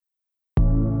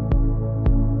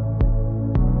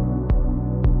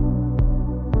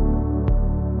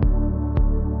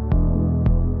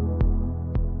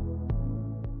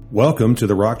Welcome to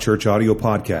the Rock Church Audio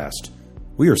Podcast.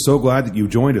 We are so glad that you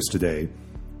joined us today.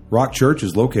 Rock Church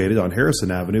is located on Harrison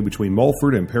Avenue between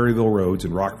Mulford and Perryville Roads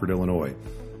in Rockford, Illinois.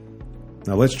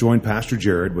 Now let's join Pastor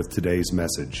Jared with today's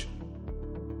message.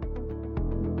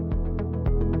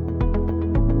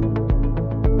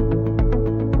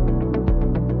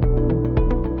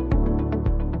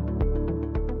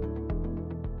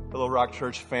 Hello, Rock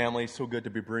Church family. So good to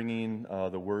be bringing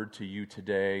the word to you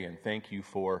today, and thank you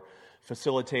for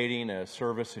facilitating a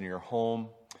service in your home.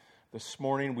 This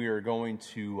morning we are going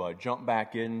to jump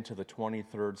back into the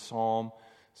 23rd Psalm.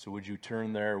 So would you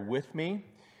turn there with me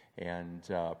and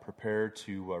prepare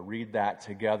to read that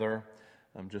together.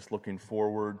 I'm just looking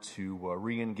forward to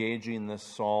re-engaging this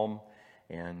psalm,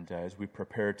 and as we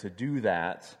prepare to do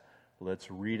that,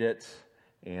 let's read it,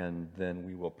 and then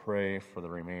we will pray for the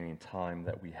remaining time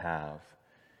that we have.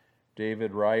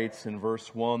 David writes in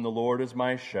verse 1, "The Lord is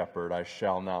my shepherd, I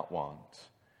shall not want.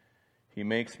 He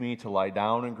makes me to lie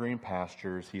down in green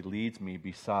pastures. He leads me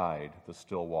beside the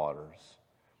still waters.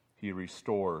 He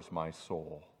restores my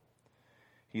soul.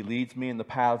 He leads me in the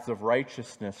paths of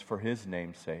righteousness for His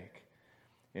name's sake.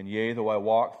 And yea, though I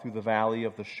walk through the valley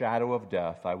of the shadow of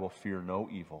death, I will fear no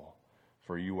evil,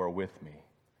 for you are with me.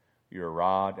 Your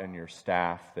rod and your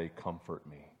staff, they comfort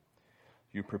me.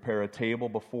 You prepare a table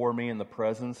before me in the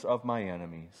presence of my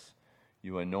enemies.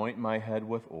 You anoint my head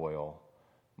with oil.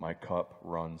 My cup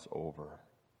runs over.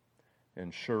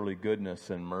 And surely goodness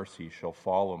and mercy shall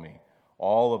follow me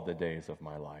all of the days of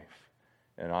my life,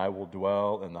 and I will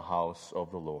dwell in the house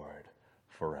of the Lord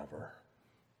forever."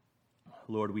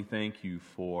 Lord, we thank you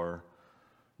for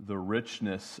the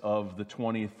richness of the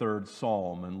 23rd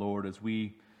Psalm. And Lord, as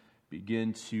we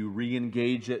begin to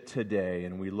re-engage it today,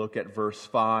 and we look at verse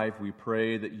 5, we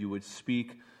pray that you would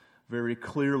speak very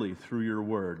clearly through your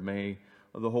word. May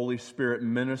the Holy Spirit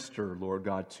minister, Lord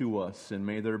God, to us, and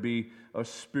may there be a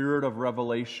spirit of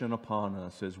revelation upon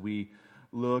us as we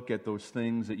look at those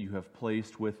things that you have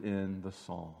placed within the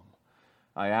psalm.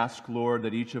 I ask, Lord,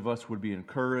 that each of us would be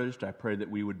encouraged. I pray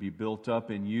that we would be built up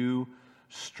in you,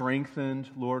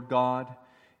 strengthened, Lord God,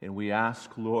 and we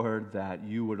ask, Lord, that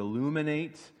you would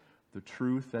illuminate the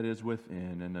truth that is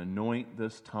within and anoint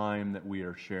this time that we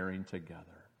are sharing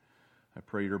together. I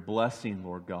pray your blessing,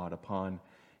 Lord God, upon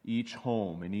each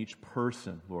home and each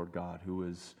person, Lord God, who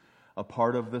is a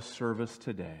part of this service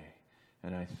today.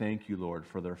 And I thank you, Lord,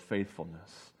 for their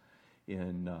faithfulness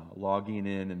in logging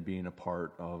in and being a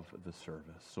part of the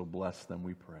service. So bless them,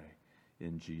 we pray.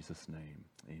 In Jesus' name,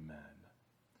 amen.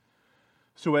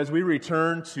 So as we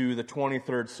return to the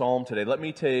 23rd Psalm today, let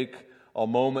me take a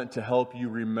moment to help you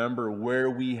remember where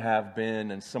we have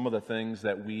been and some of the things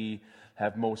that we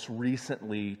have most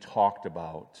recently talked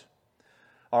about.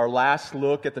 Our last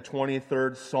look at the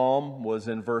 23rd Psalm was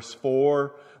in verse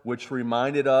 4, which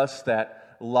reminded us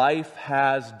that life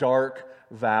has dark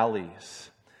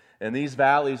valleys. And these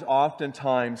valleys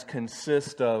oftentimes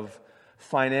consist of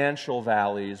financial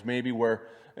valleys, maybe where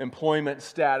employment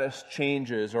status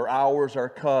changes or hours are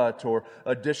cut or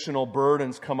additional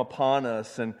burdens come upon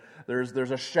us, and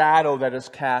there's a shadow that is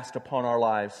cast upon our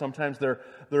lives. Sometimes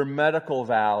they're medical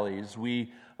valleys.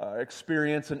 We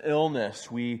experience an illness.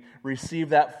 We receive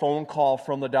that phone call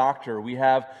from the doctor. We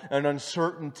have an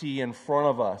uncertainty in front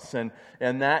of us, and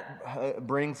that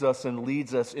brings us and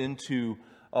leads us into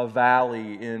a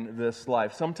valley in this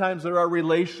life. Sometimes there are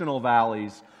relational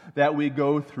valleys that we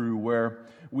go through where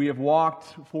we have walked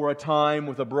for a time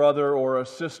with a brother or a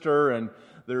sister, and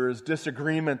there is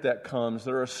disagreement that comes.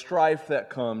 There is strife that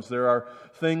comes. There are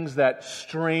things that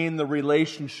strain the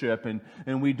relationship,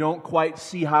 and we don't quite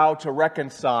see how to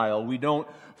reconcile. We don't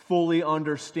fully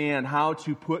understand how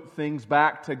to put things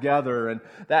back together, and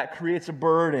that creates a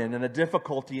burden and a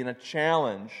difficulty and a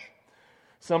challenge.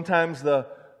 Sometimes the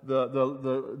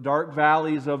dark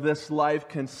valleys of this life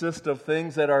consist of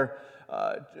things that are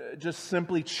just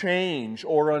simply change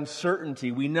or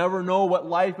uncertainty. We never know what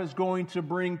life is going to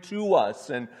bring to us.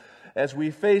 And as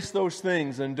we face those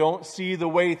things and don't see the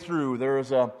way through, there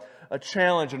is a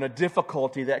challenge and a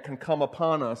difficulty that can come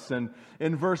upon us. And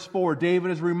in verse 4,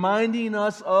 David is reminding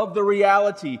us of the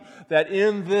reality that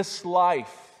in this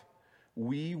life,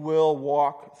 we will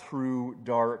walk through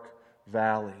dark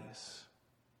valleys.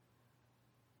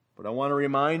 But I want to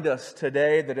remind us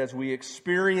today that as we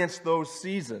experience those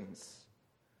seasons,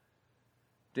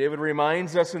 David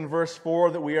reminds us in verse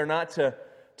 4 that we are not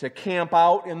to camp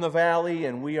out in the valley,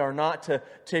 and we are not to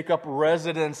take up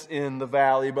residence in the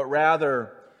valley, but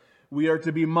rather we are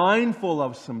to be mindful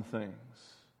of some things.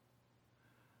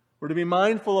 We're to be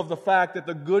mindful of the fact that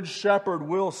the Good Shepherd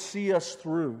will see us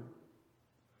through.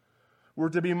 We're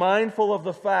to be mindful of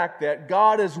the fact that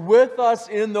God is with us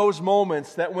in those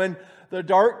moments, that when the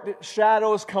dark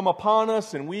shadows come upon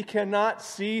us and we cannot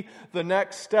see the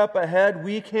next step ahead,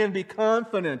 we can be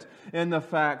confident in the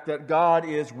fact that God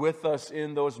is with us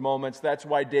in those moments. That's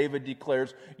why David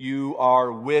declares, "You are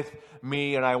with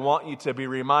me." And I want you to be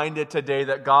reminded today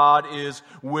that God is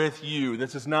with you.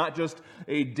 This is not just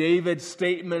a David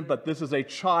statement, but this is a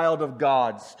child of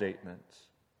God statement.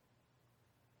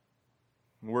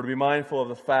 We're to be mindful of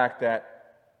the fact that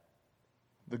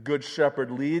the Good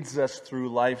Shepherd leads us through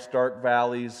life's dark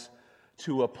valleys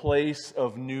to a place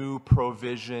of new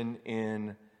provision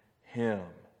in Him.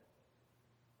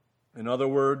 In other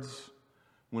words,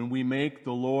 when we make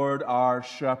the Lord our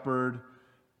shepherd,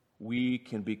 we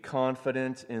can be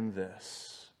confident in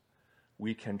this.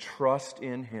 We can trust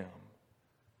in Him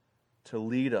to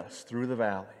lead us through the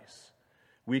valleys.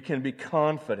 We can be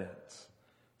confident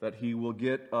that He will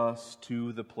get us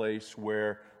to the place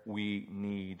where we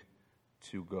need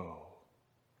to go.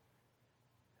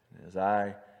 As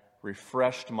I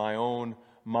refreshed my own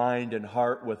mind and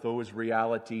heart with those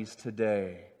realities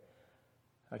today,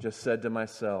 I just said to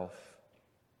myself,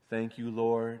 "Thank you,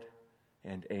 Lord,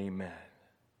 and amen."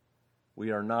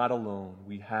 We are not alone.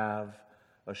 We have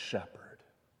a shepherd.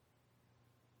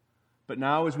 But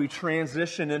now as we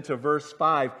transition into verse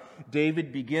 5,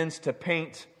 David begins to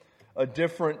paint a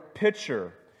different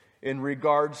picture in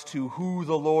regards to who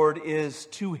the Lord is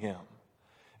to him.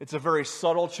 It's a very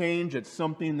subtle change. It's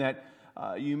something that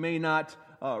you may not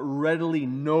readily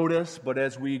notice, but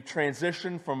as we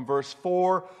transition from verse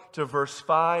 4 to verse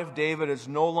 5, David is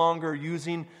no longer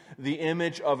using the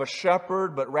image of a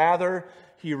shepherd, but rather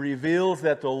he reveals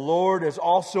that the Lord is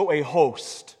also a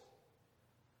host.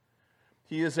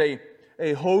 He is a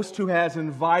host who has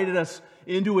invited us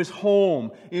into His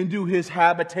home, into His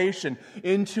habitation,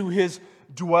 into His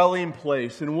dwelling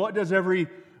place. And what does every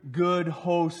good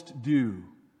host do?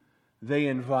 They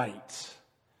invite.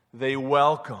 They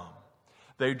welcome.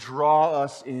 They draw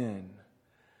us in.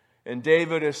 And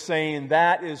David is saying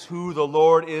that is who the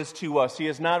Lord is to us. He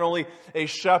is not only a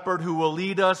shepherd who will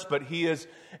lead us, but He is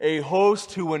a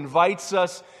host who invites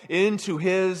us into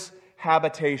His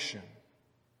habitation.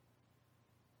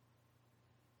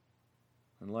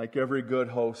 And like every good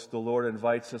host, the Lord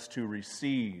invites us to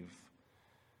receive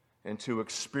and to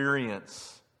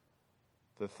experience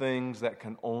the things that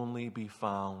can only be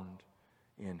found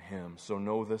in Him. So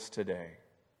know this today.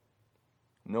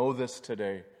 Know this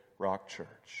today, Rock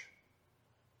Church.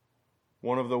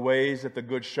 One of the ways that the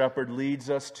Good Shepherd leads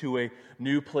us to a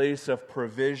new place of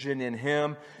provision in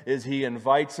Him is He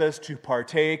invites us to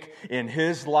partake in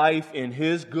His life, in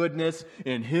His goodness,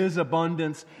 in His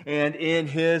abundance, and in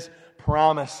His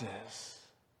promises.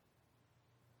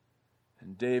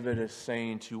 And David is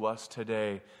saying to us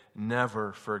today,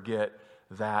 never forget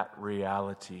that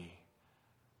reality.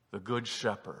 The Good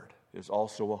Shepherd is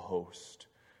also a host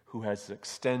who has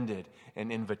extended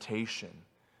an invitation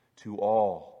to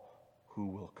all who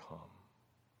will come.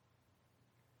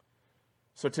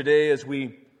 So today, as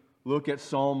we look at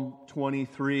Psalm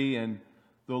 23 and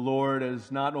the Lord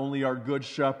is not only our good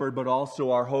shepherd, but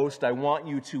also our host, I want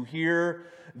you to hear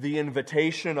the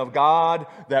invitation of God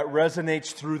that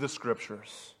resonates through the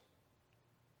Scriptures.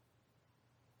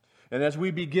 And as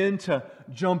we begin to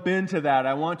jump into that,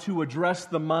 I want to address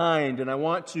the mind and I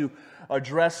want to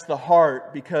address the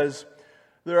heart, because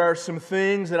there are some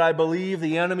things that I believe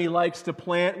the enemy likes to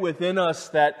plant within us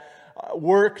that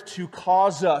work to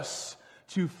cause us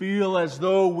to feel as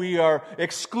though we are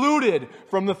excluded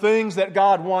from the things that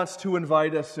God wants to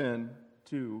invite us in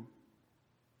to.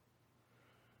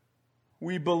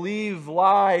 We believe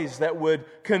lies that would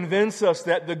convince us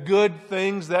that the good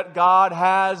things that God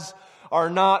has are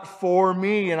not for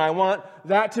me. And I want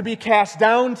that to be cast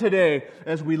down today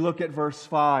as we look at verse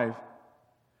 5.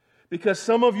 Because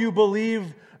some of you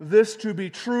believe this to be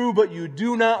true, but you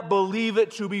do not believe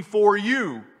it to be for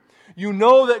you. You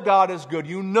know that God is good.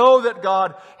 You know that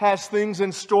God has things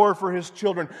in store for His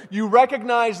children. You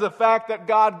recognize the fact that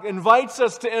God invites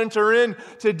us to enter in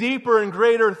to deeper and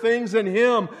greater things in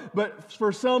Him. But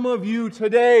for some of you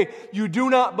today, you do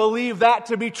not believe that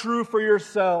to be true for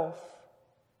yourself.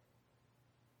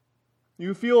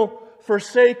 You feel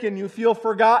forsaken. You feel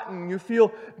forgotten. You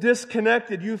feel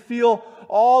disconnected. You feel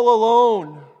all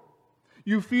alone.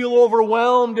 You feel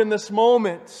overwhelmed in this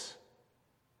moment.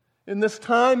 In this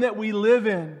time that we live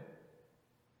in.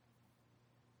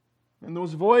 And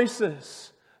those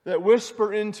voices that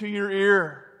whisper into your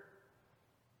ear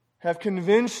have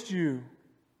convinced you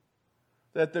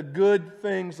that the good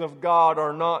things of God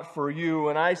are not for you.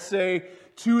 And I say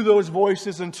to those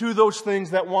voices and to those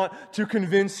things that want to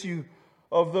convince you,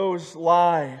 of those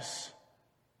lies.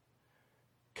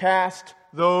 Cast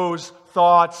those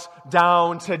thoughts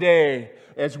down today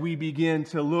as we begin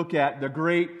to look at the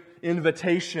great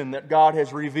invitation that God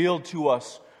has revealed to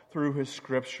us through His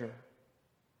Scripture.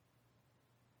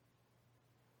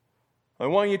 I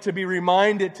want you to be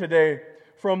reminded today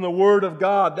from the Word of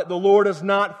God that the Lord is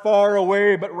not far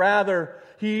away, but rather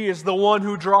He is the one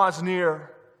who draws near.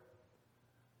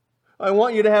 I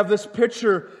want you to have this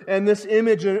picture and this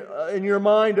image in your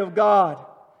mind of God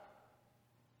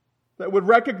that would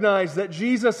recognize that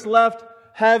Jesus left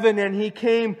heaven and He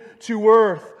came to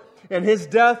earth. And His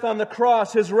death on the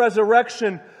cross, His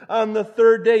resurrection on the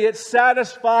third day, it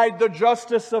satisfied the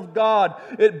justice of God.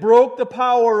 It broke the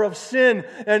power of sin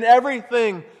and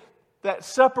everything that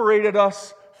separated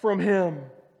us from Him.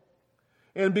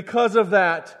 And because of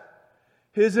that,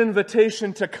 His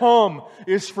invitation to come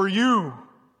is for you.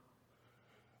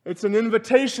 It's an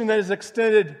invitation that is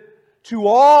extended to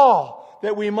all,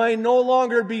 that we might no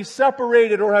longer be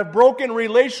separated or have broken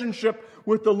relationship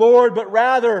with the Lord, but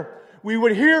rather we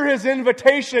would hear His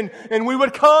invitation and we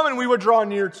would come and we would draw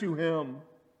near to Him.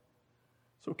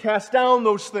 So cast down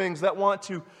those things that want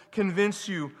to convince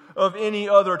you of any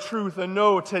other truth, and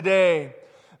know today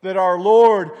that our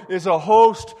Lord is a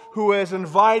host who has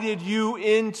invited you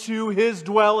into His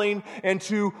dwelling and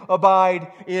to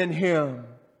abide in Him.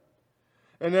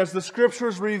 And as the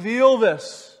Scriptures reveal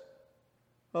this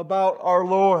about our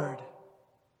Lord,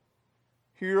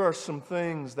 here are some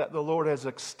things that the Lord has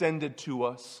extended to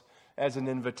us as an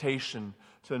invitation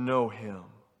to know Him.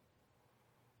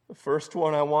 The first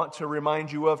one I want to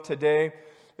remind you of today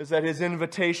is that His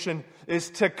invitation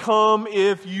is to come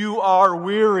if you are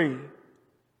weary.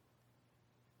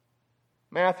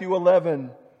 Matthew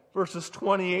 11, verses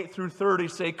 28 through 30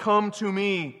 say, "Come to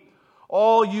me,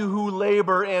 all you who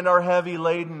labor and are heavy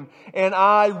laden, and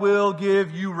I will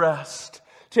give you rest.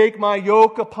 Take my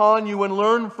yoke upon you and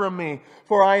learn from me,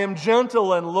 for I am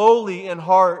gentle and lowly in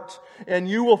heart, and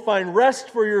you will find rest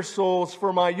for your souls,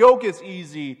 for my yoke is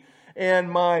easy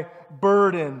and my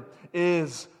burden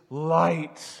is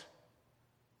light."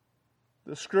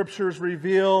 The Scriptures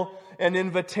reveal an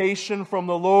invitation from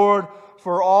the Lord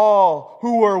for all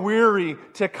who are weary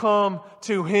to come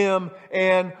to Him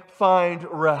and find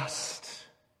rest.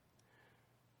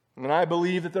 And I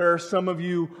believe that there are some of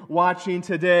you watching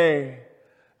today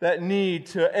that need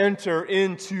to enter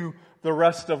into the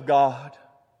rest of God.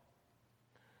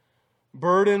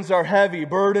 Burdens are heavy.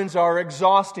 Burdens are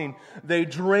exhausting. They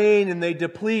drain and they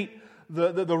deplete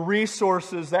the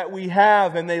resources that we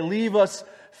have, and they leave us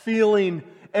feeling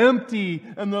empty.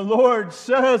 And the Lord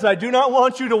says, I do not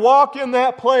want you to walk in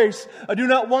that place. I do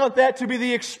not want that to be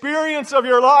the experience of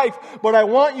your life, but I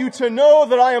want you to know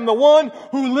that I am the one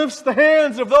who lifts the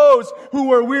hands of those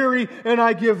who are weary, and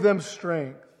I give them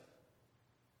strength.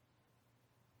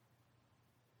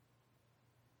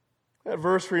 That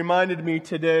verse reminded me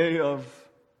today of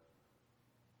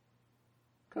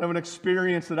kind of an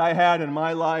experience that I had in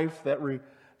my life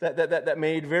that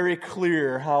made very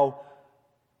clear how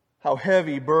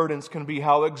heavy burdens can be,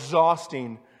 how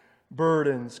exhausting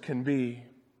burdens can be. It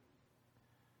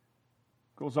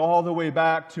goes all the way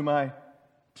back to my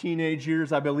teenage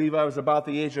years. I believe I was about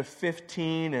the age of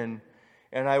 15, and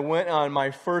I went on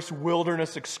my first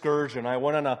wilderness excursion. I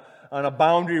went on a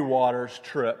Boundary Waters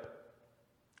trip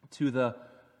to the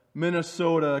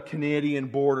Minnesota-Canadian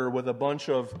border with a bunch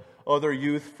of other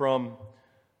youth from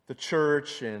the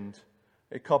church and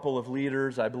a couple of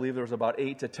leaders. I believe there was about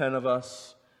 8 to 10 of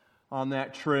us on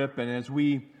that trip. And as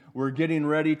we were getting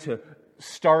ready to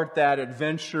start that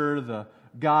adventure, the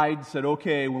guide said,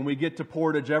 okay, when we get to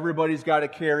Portage, everybody's got to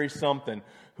carry something.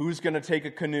 Who's going to take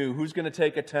a canoe? Who's going to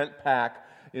take a tent pack?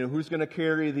 Who's going to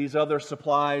carry these other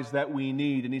supplies that we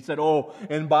need? And he said, oh,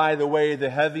 and by the way, the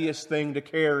heaviest thing to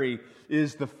carry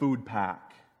is the food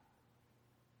pack.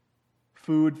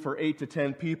 Food for 8 to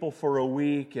 10 people for a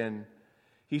week. And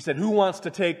he said, who wants to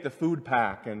take the food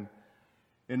pack? And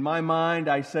in my mind,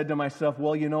 I said to myself,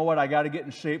 well, you know what? I got to get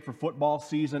in shape for football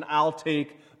season. I'll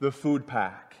take the food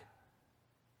pack.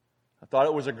 I thought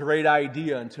it was a great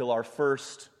idea until our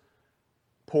first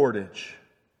portage.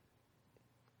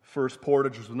 First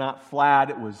portage was not flat.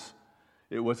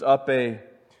 It was up a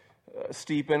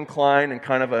steep incline and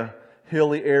kind of a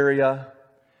hilly area.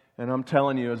 And I'm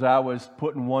telling you, as I was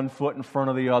putting one foot in front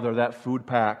of the other, that food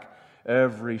pack,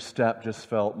 every step just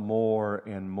felt more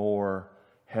and more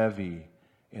heavy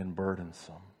and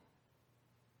burdensome.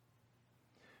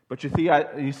 But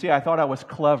you see, I thought I was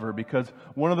clever, because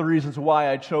one of the reasons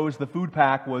why I chose the food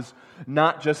pack was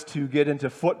not just to get into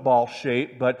football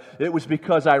shape, but it was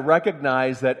because I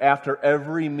recognized that after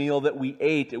every meal that we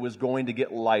ate, it was going to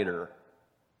get lighter.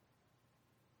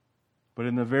 But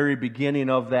in the very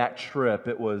beginning of that trip,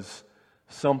 it was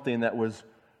something that was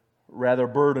rather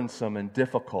burdensome and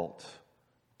difficult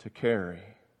to carry.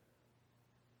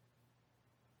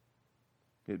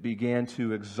 It began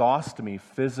to exhaust me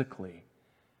physically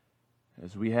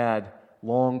as we had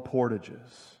long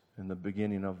portages in the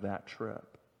beginning of that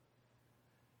trip.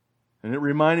 And it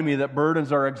reminded me that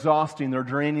burdens are exhausting, they're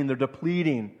draining, they're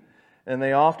depleting, and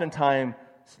they oftentimes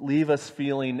leave us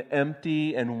feeling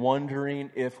empty and wondering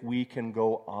if we can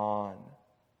go on.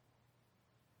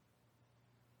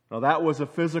 Now that was a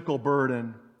physical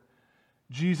burden.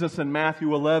 Jesus in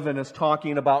Matthew 11 is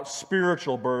talking about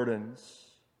spiritual burdens.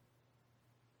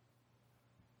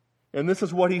 And this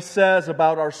is what He says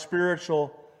about our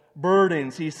spiritual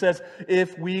burdens. He says,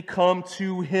 if we come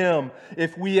to Him,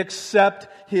 if we accept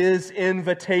His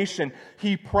invitation,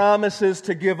 He promises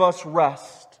to give us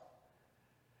rest.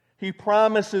 He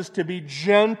promises to be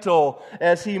gentle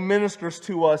as He ministers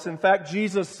to us. In fact,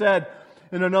 Jesus said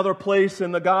in another place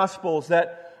in the Gospels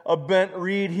that a bent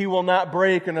reed He will not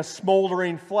break, and a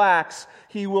smoldering flax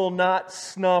He will not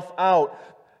snuff out.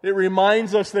 It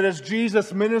reminds us that as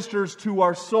Jesus ministers to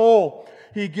our soul,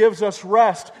 He gives us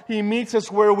rest. He meets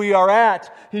us where we are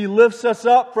at. He lifts us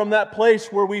up from that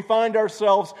place where we find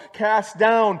ourselves cast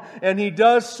down. And He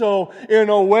does so in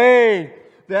a way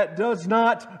that does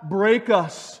not break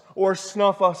us or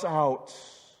snuff us out.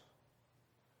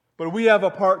 But we have a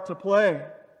part to play.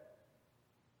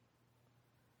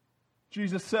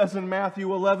 Jesus says in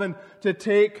Matthew 11 to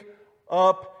take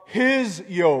up His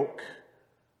yoke,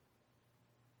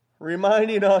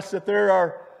 reminding us that there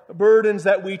are burdens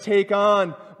that we take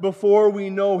on before we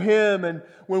know Him. And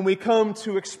when we come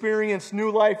to experience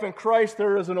new life in Christ,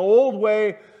 there is an old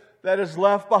way that is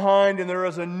left behind, and there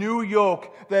is a new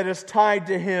yoke that is tied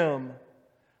to Him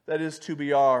that is to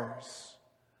be ours.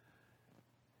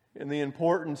 And the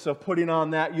importance of putting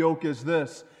on that yoke is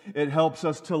this: it helps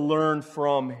us to learn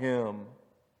from Him.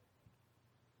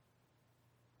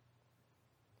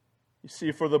 You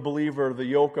see, for the believer, the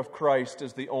yoke of Christ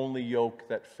is the only yoke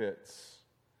that fits.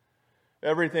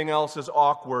 Everything else is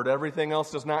awkward. Everything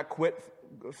else does not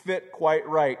fit quite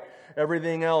right.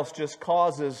 Everything else just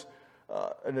causes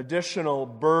an additional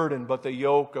burden, but the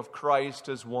yoke of Christ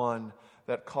is one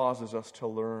that causes us to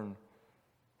learn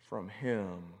from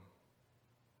Him.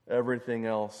 Everything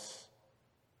else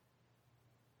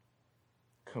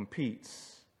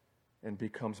competes and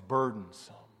becomes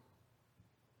burdensome.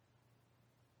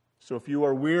 So if you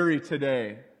are weary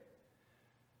today,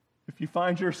 if you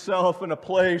find yourself in a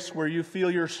place where you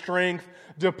feel your strength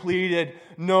depleted,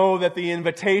 know that the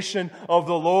invitation of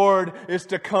the Lord is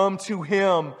to come to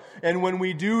Him. And when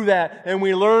we do that and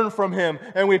we learn from Him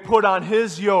and we put on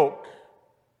His yoke,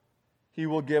 He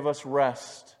will give us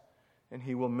rest and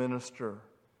He will minister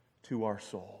to our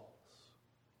souls.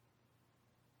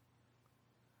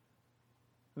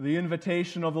 The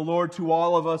invitation of the Lord to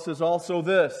all of us is also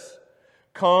this: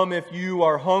 come if you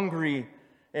are hungry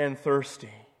and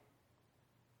thirsty.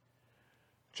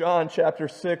 John chapter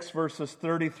 6, verses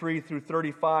 33 through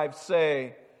 35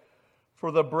 say,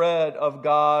 "For the bread of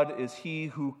God is He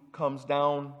who comes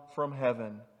down from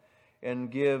heaven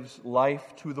and gives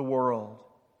life to the world."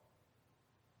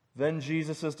 Then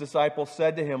Jesus' disciples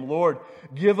said to Him, "Lord,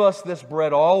 give us this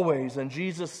bread always." And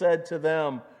Jesus said to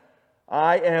them,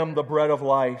 "I am the bread of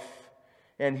life,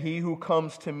 and he who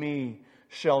comes to me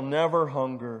shall never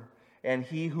hunger, and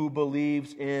he who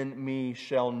believes in me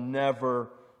shall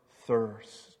never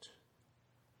thirst."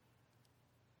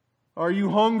 Are you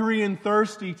hungry and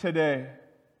thirsty today?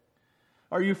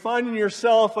 Are you finding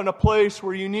yourself in a place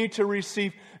where you need to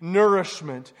receive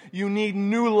nourishment? You need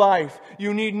new life.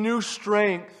 You need new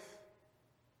strength.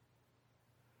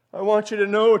 I want you to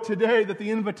know today that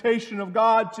the invitation of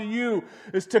God to you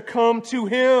is to come to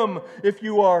Him if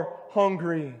you are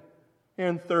hungry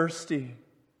and thirsty.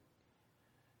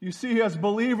 You see, as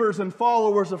believers and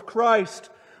followers of Christ,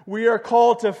 we are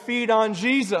called to feed on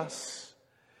Jesus.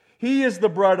 He is the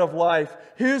bread of life.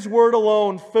 His word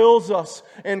alone fills us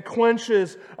and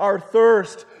quenches our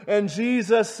thirst. And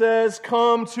Jesus says,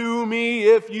 "Come to me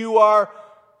if you are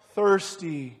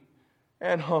thirsty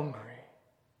and hungry."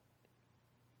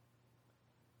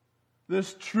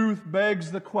 This truth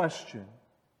begs the question,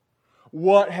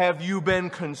 what have you been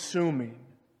consuming?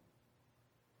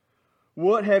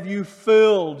 What have you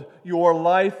filled your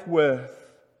life with?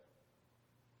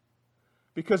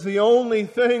 Because the only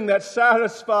thing that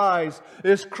satisfies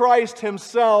is Christ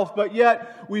Himself, but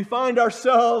yet we find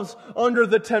ourselves under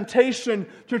the temptation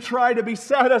to try to be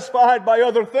satisfied by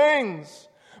other things.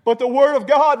 But the Word of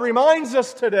God reminds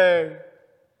us today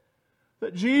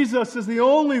that Jesus is the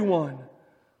only one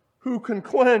who can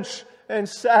quench and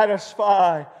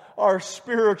satisfy our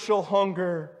spiritual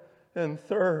hunger and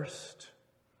thirst.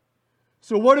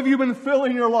 So what have you been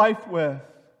filling your life with?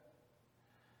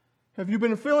 Have you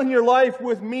been filling your life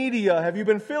with media? Have you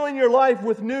been filling your life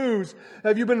with news?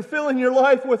 Have you been filling your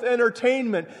life with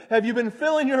entertainment? Have you been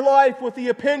filling your life with the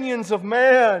opinions of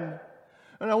man?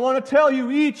 And I want to tell you,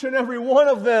 each and every one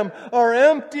of them are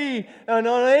empty and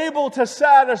unable to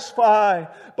satisfy.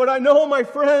 But I know, my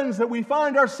friends, that we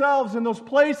find ourselves in those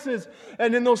places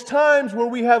and in those times where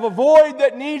we have a void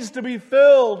that needs to be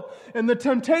filled. And the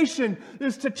temptation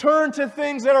is to turn to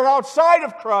things that are outside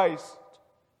of Christ.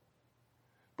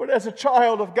 But as a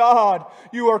child of God,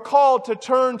 you are called to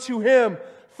turn to Him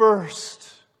first.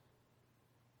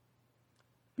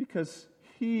 Because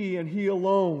He and He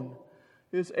alone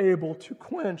is able to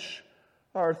quench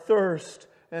our thirst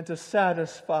and to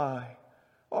satisfy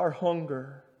our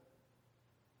hunger.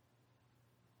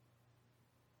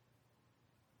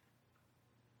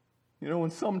 You know,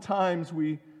 and sometimes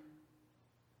we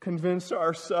convince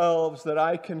ourselves that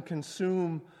I can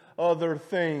consume other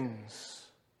things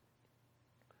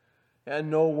and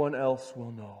no one else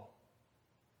will know.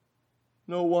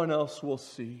 No one else will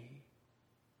see.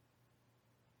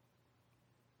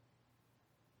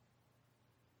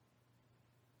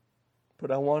 But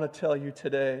I want to tell you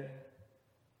today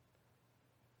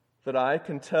that I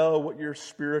can tell what your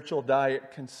spiritual diet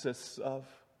consists of.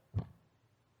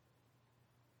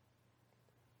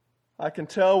 I can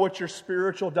tell what your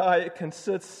spiritual diet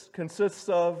consists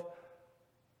of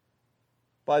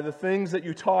by the things that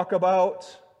you talk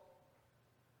about,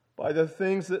 by the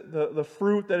things that the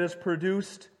fruit that is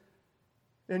produced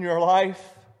in your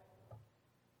life.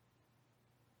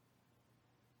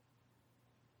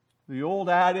 The old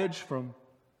adage from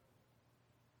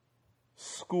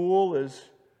school is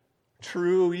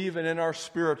true even in our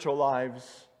spiritual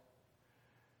lives.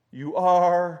 You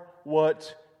are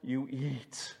what you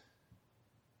eat.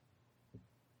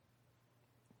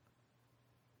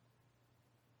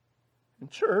 In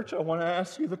church, I want to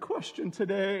ask you the question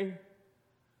today.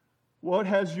 What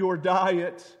has your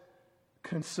diet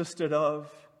consisted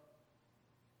of?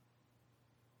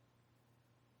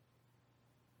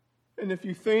 And if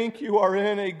you think you are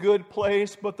in a good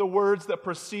place, but the words that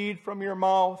proceed from your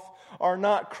mouth are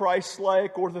not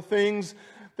Christ-like, or the things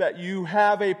that you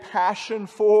have a passion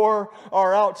for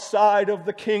are outside of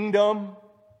the kingdom,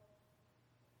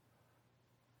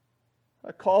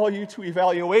 I call you to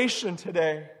evaluation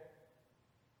today.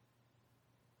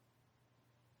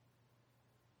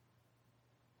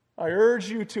 I urge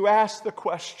you to ask the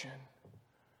question,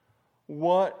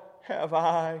 what have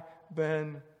I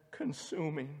been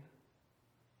consuming?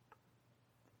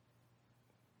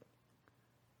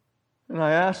 And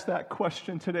I ask that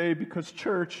question today because,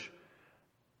 church,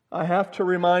 I have to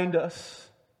remind us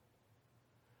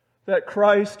that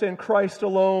Christ and Christ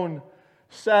alone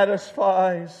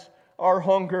satisfies our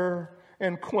hunger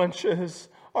and quenches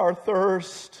our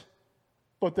thirst.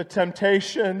 But the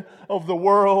temptation of the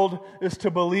world is to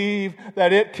believe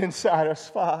that it can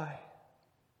satisfy,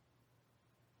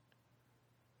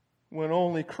 when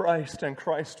only Christ and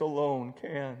Christ alone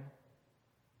can.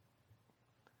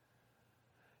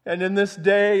 And in this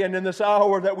day and in this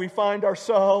hour that we find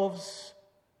ourselves,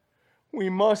 we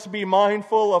must be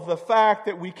mindful of the fact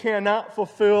that we cannot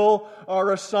fulfill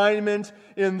our assignment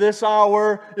in this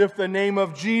hour if the name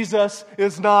of Jesus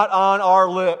is not on our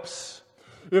lips.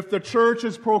 If the church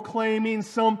is proclaiming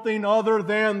something other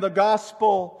than the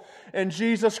gospel and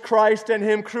Jesus Christ and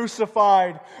Him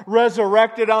crucified,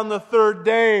 resurrected on the third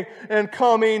day, and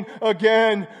coming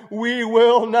again, we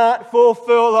will not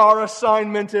fulfill our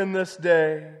assignment in this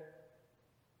day.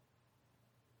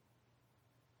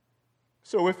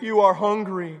 So if you are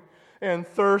hungry and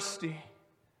thirsty,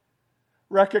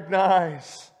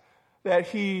 recognize that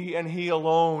He and He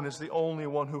alone is the only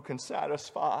one who can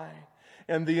satisfy.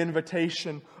 And the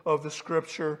invitation of the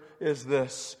Scripture is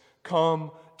this: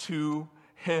 come to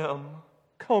Him.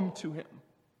 Come to Him.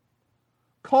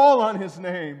 Call on His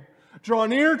name. Draw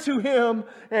near to Him,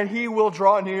 and He will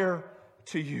draw near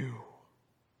to you.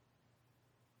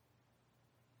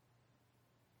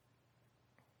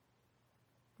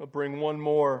 I'll bring one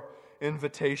more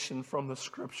invitation from the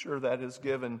Scripture that is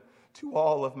given to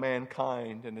all of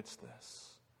mankind, and it's this: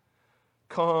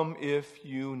 come if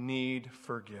you need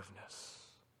forgiveness.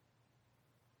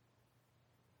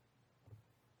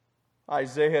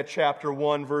 Isaiah chapter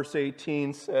 1 verse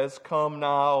 18 says, "Come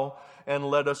now and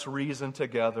let us reason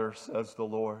together, says the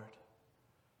Lord.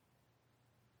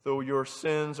 Though your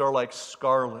sins are like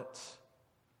scarlet,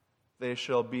 they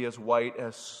shall be as white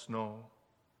as snow.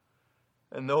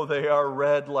 And though they are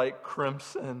red like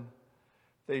crimson,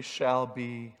 they shall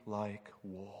be like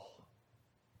wool.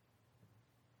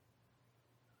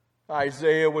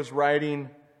 Isaiah was writing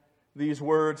these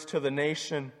words to the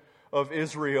nation of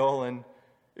Israel, and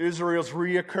Israel's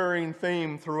reoccurring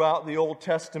theme throughout the Old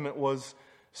Testament was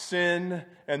sin,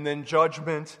 and then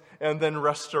judgment, and then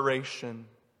restoration.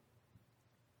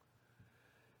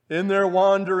 In their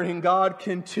wandering, God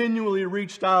continually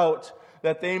reached out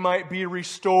that they might be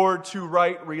restored to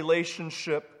right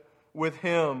relationship with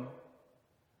Him.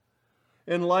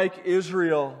 And like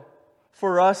Israel,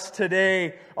 for us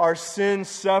today, our sin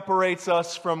separates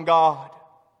us from God.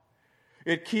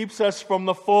 It keeps us from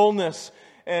the fullness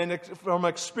and from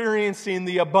experiencing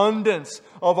the abundance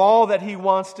of all that He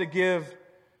wants to give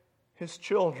His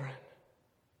children.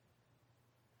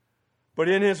 But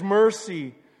in His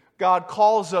mercy, God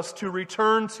calls us to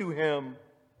return to Him.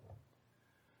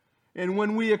 And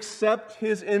when we accept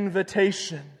His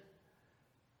invitation,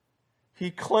 He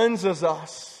cleanses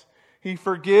us, He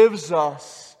forgives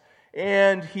us,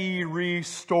 and He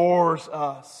restores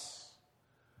us.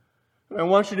 And I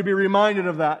want you to be reminded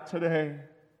of that today.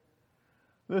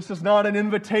 This is not an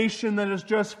invitation that is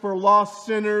just for lost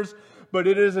sinners, but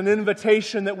it is an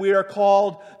invitation that we are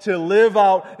called to live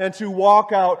out and to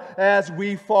walk out as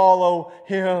we follow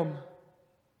Him.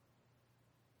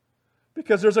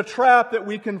 Because there's a trap that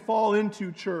we can fall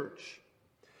into, church.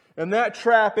 And that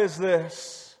trap is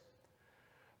this: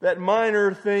 that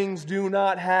minor things do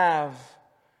not have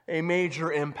a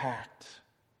major impact.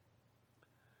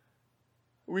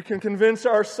 We can convince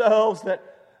ourselves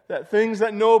that things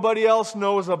that nobody else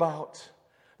knows about,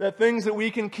 that things that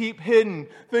we can keep hidden,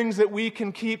 things that we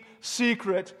can keep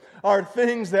secret, are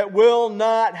things that will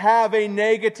not have a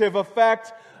negative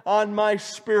effect on my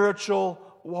spiritual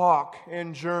walk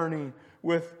and journey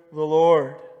with the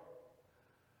Lord.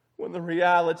 When the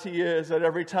reality is that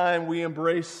every time we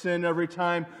embrace sin, every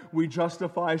time we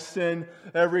justify sin,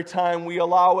 every time we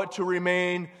allow it to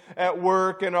remain at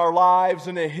work in our lives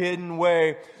in a hidden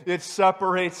way, it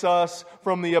separates us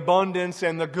from the abundance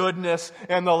and the goodness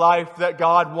and the life that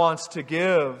God wants to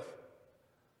give.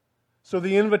 So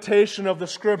the invitation of the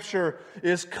Scripture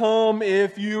is, come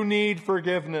if you need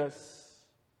forgiveness.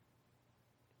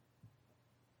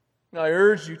 Now, I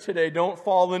urge you today, don't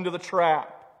fall into the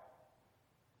trap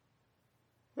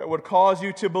that would cause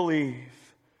you to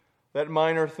believe that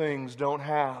minor things don't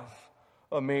have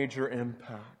a major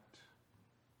impact.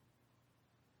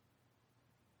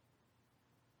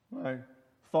 My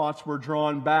thoughts were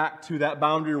drawn back to that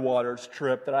Boundary Waters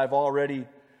trip that I've already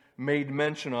made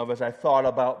mention of as I thought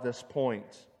about this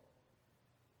point.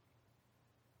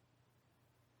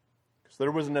 Because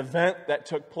there was an event that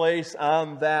took place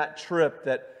on that trip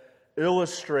that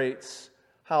illustrates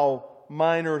how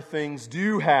minor things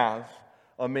do have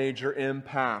a major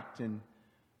impact. And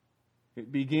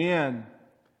it began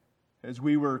as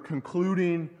we were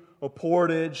concluding a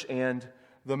portage, and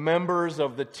the members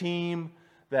of the team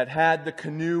that had the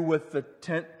canoe with the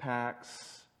tent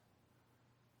packs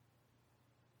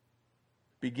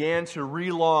began to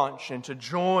relaunch and to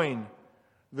join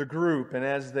the group. And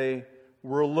as they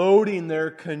were loading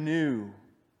their canoe,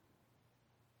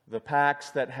 the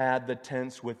packs that had the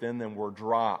tents within them were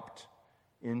dropped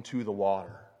into the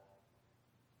water.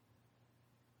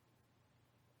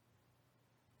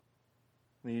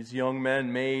 These young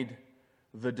men made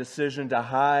the decision to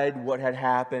hide what had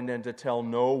happened and to tell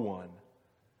no one.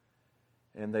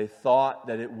 And they thought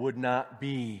that it would not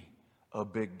be a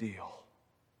big deal.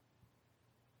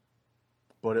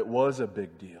 But it was a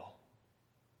big deal.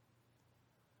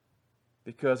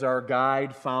 Because our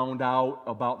guide found out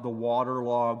about the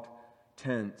waterlogged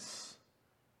tents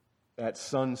at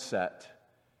sunset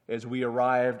as we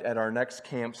arrived at our next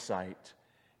campsite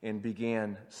and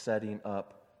began setting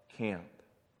up camp.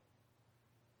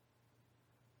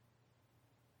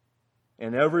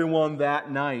 And everyone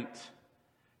that night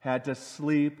had to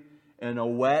sleep in a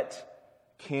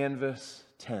wet canvas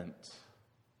tent.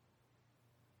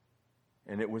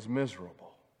 And it was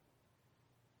miserable.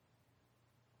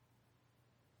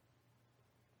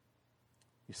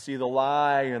 You see, the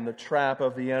lie and the trap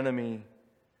of the enemy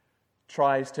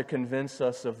tries to convince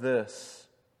us of this.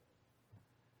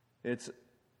 It's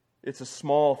a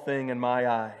small thing in my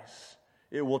eyes.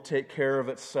 It will take care of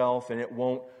itself and it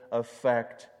won't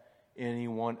affect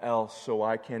anyone else, so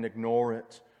I can ignore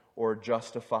it or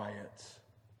justify it.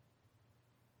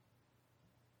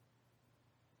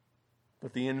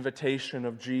 But the invitation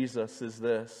of Jesus is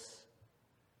this: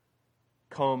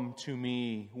 come to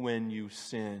me when you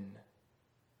sin.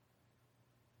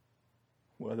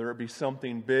 Whether it be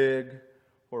something big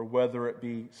or whether it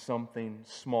be something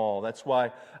small. That's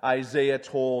why Isaiah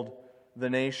told the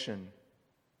nation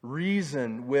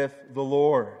Reason with the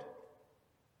Lord.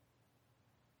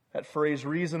 That phrase,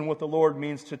 reason with the Lord,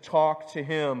 means to talk to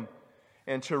Him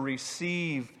and to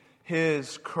receive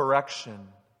His correction.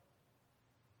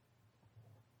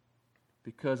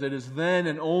 Because it is then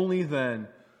and only then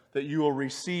that you will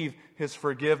receive His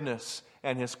forgiveness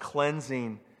and His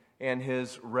cleansing and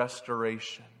His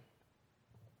restoration.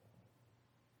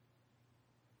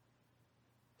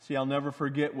 See, I'll never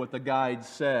forget what the guide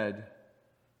said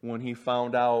when he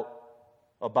found out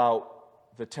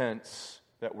about the tents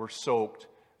that were soaked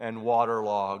and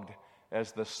waterlogged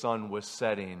as the sun was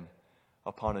setting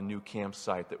upon a new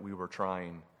campsite that we were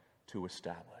trying to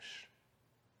establish.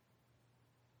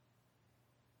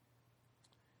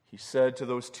 He said to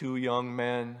those two young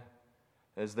men,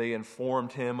 as they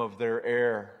informed him of their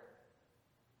error,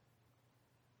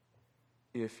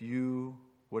 "If you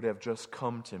would have just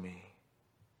come to me,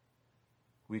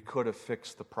 we could have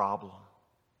fixed the problem,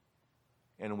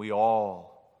 and we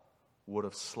all would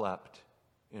have slept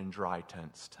in dry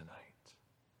tents tonight.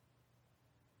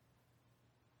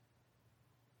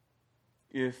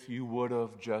 If you would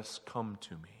have just come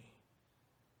to me,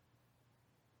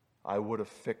 I would have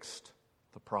fixed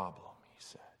the problem," he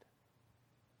said.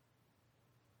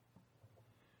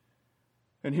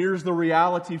 And here's the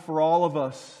reality for all of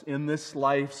us in this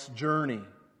life's journey.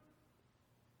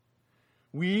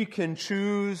 We can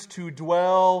choose to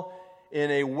dwell in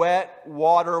a wet,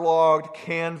 waterlogged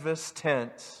canvas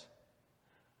tent.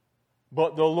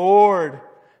 But the Lord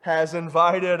has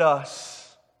invited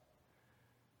us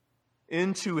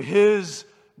into His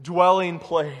dwelling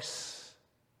place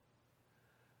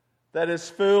that is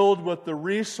filled with the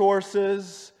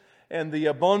resources and the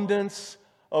abundance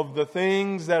of the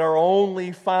things that are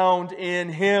only found in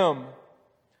Him.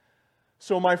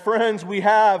 So, my friends, we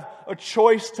have a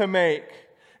choice to make.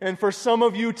 And for some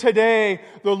of you today,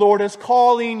 the Lord is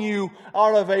calling you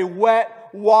out of a wet,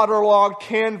 waterlogged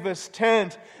canvas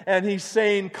tent. And He's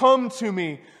saying, "Come to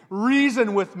me,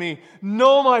 reason with me,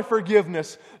 know my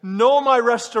forgiveness, know my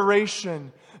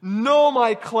restoration, know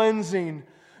my cleansing,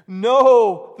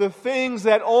 know the things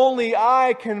that only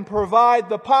I can provide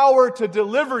the power to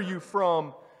deliver you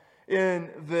from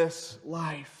in this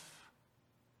life."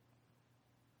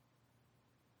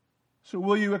 So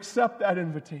will you accept that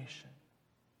invitation?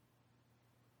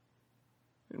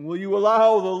 And will you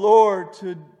allow the Lord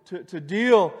to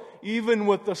deal even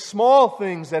with the small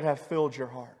things that have filled your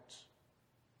hearts,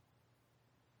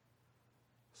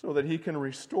 so that He can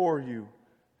restore you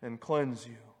and cleanse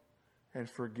you and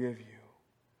forgive you?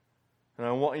 And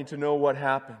I want you to know what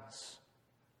happens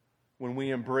when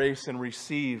we embrace and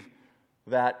receive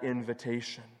that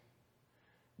invitation.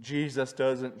 Jesus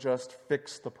doesn't just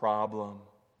fix the problem,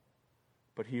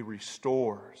 but He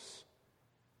restores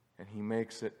and He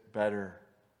makes it better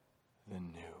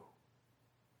than new.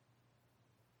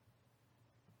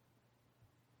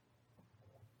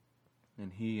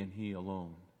 And He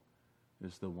alone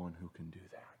is the one who can do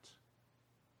that.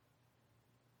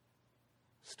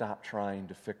 Stop trying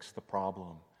to fix the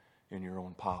problem in your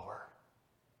own power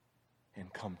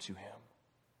and come to Him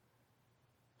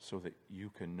so that you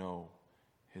can know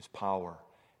His power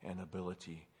and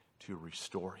ability to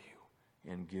restore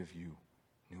you and give you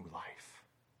new life.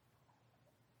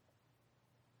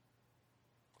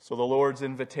 So the Lord's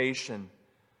invitation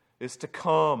is to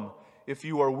come if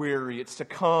you are weary. It's to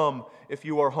come if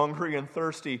you are hungry and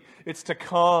thirsty. It's to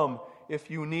come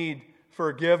if you need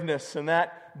forgiveness. And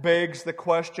that begs the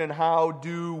question, how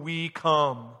do we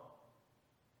come?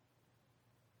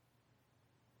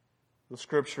 The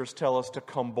Scriptures tell us to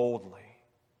come boldly.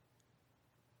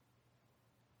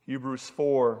 Hebrews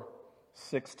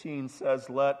 4:16 says,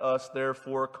 "Let us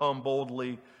therefore come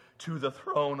boldly to the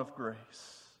throne of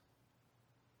grace,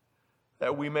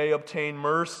 that we may obtain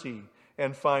mercy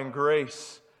and find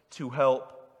grace to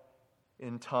help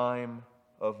in time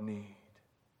of need."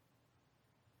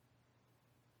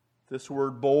 This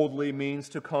word boldly means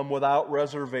to come without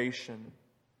reservation.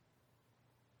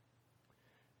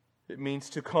 It means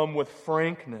to come with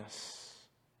frankness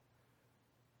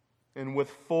and with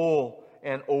full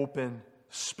and open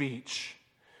speech.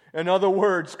 In other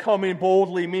words, coming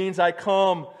boldly means I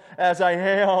come as I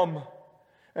am,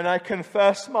 and I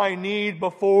confess my need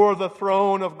before the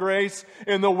throne of grace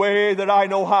in the way that I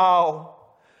know how.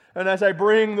 And as I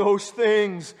bring those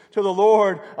things to the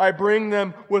Lord, I bring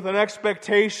them with an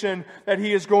expectation that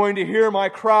He is going to hear my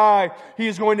cry. He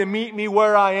is going to meet me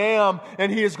where I am,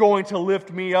 and He is going to lift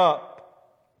me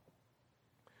up.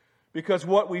 Because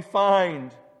what we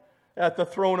find at the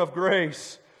throne of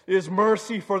grace is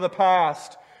mercy for the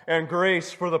past and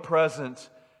grace for the present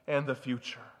and the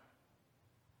future.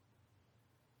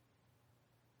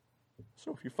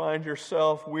 So if you find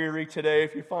yourself weary today,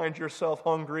 if you find yourself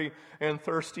hungry and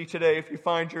thirsty today, if you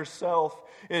find yourself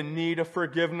in need of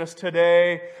forgiveness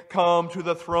today, come to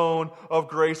the throne of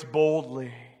grace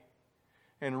boldly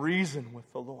and reason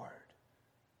with the Lord.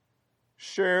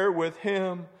 Share with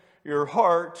Him your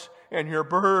heart and your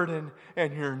burden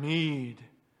and your need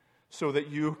so that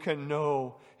you can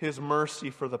know His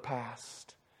mercy for the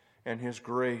past and His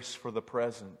grace for the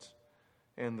present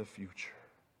and the future.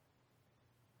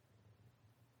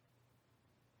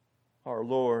 Our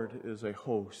Lord is a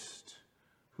host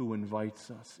who invites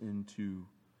us into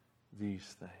these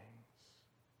things.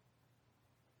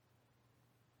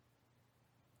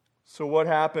 So what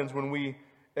happens when we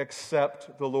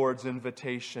accept the Lord's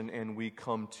invitation and we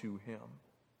come to Him?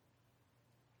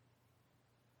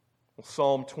 Well,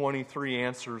 Psalm 23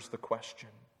 answers the question.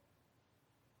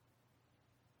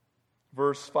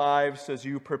 Verse 5 says,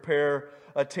 "You prepare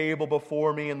a table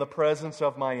before me in the presence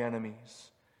of my enemies,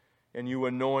 and you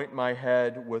anoint my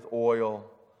head with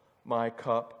oil. My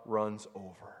cup runs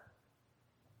over."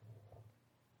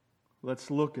 Let's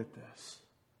look at this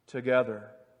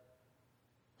together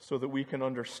so that we can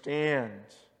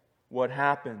understand what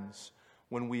happens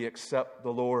when we accept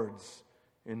the Lord's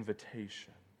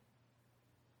invitation.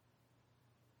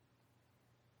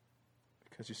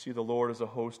 Because you see, the Lord is a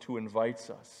host who invites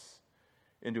us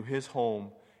into His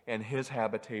home and His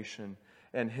habitation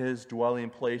and His dwelling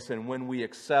place. And when we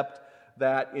accept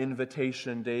that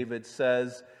invitation, David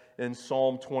says in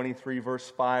Psalm 23, verse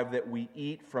 5, that we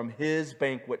eat from His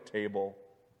banquet table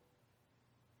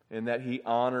and that He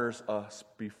honors us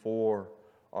before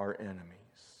our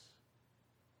enemies.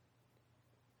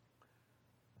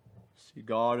 See,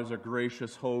 God is a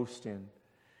gracious host, and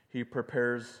He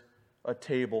prepares a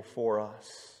table for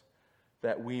us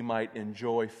that we might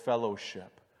enjoy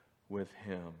fellowship with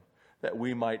Him, that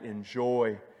we might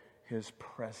enjoy His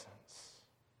presence.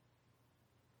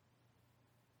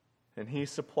 And He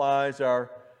supplies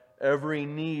our every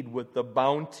need with the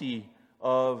bounty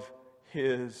of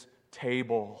His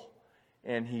table,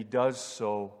 and He does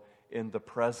so in the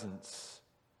presence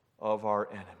of our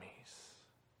enemies.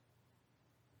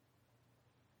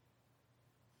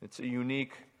 It's a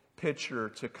unique picture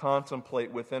to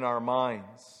contemplate within our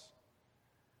minds.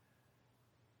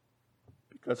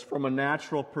 Because from a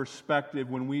natural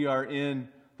perspective, when we are in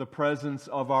the presence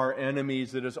of our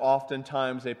enemies, it is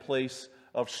oftentimes a place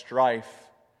of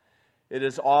strife. It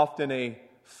is often a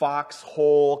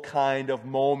foxhole kind of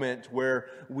moment where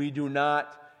we do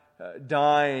not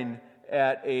dine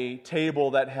at a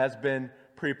table that has been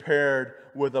prepared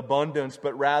with abundance,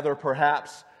 but rather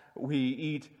perhaps we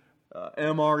eat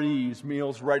MREs,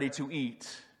 meals ready to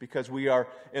eat, because we are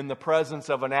in the presence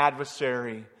of an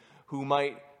adversary who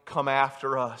might come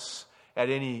after us at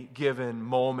any given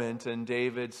moment. And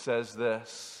David says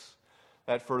this,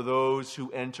 that for those who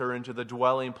enter into the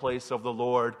dwelling place of the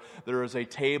Lord, there is a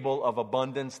table of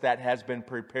abundance that has been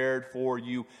prepared for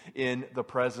you in the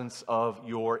presence of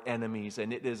your enemies.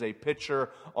 And it is a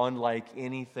picture unlike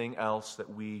anything else that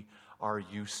we are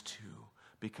used to,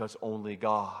 because only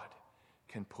God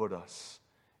can put us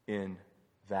in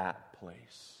that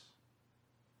place.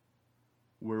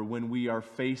 Where when we are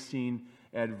facing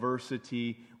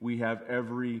adversity, we have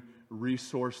every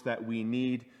resource that we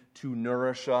need to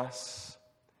nourish us.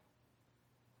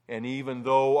 And even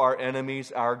though our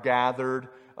enemies are gathered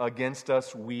against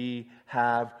us, we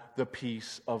have the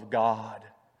peace of God,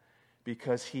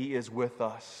 because He is with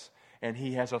us and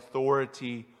He has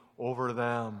authority over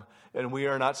them. And we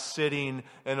are not sitting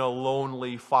in a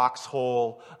lonely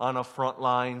foxhole on a front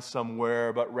line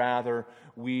somewhere, but rather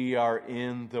we are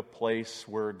in the place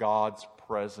where God's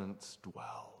presence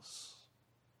dwells.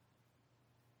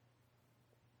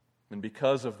 And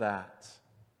because of that,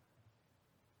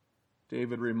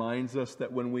 David reminds us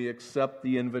that when we accept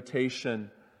the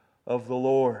invitation of the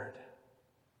Lord,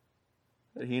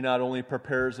 that He not only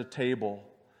prepares a table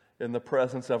in the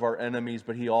presence of our enemies,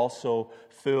 but He also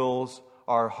fills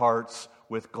our hearts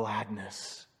with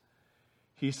gladness.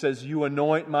 He says, "You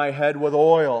anoint my head with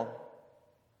oil."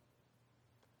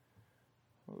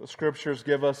 The Scriptures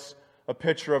give us a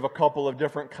picture of a couple of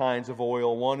different kinds of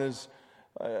oil. One is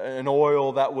an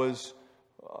oil that was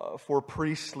for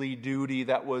priestly duty,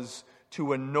 that was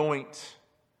to anoint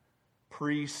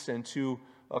priests and to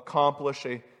accomplish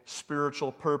a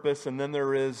spiritual purpose. And then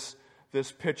there is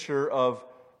this picture of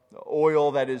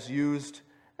oil that is used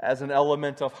as an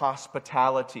element of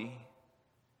hospitality.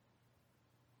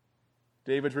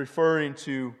 David's referring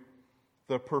to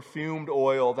the perfumed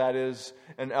oil that is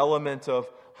an element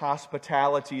of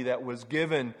hospitality that was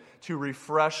given to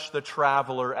refresh the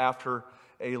traveler after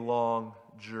a long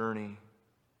journey.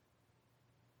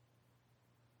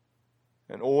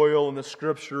 And oil in the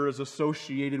Scripture is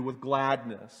associated with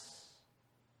gladness.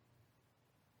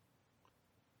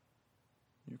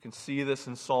 You can see this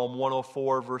in Psalm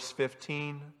 104, verse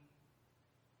 15. You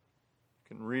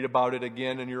can read about it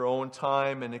again in your own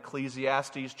time in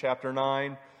Ecclesiastes chapter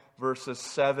 9, verses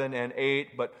 7 and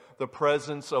 8. But the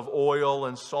presence of oil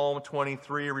in Psalm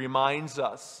 23 reminds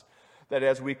us that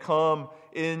as we come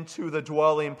into the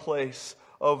dwelling place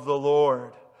of the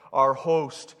Lord, our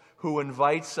host who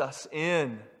invites us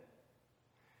in,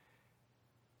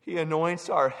 He anoints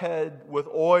our head with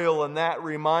oil, and that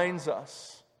reminds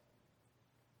us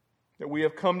that we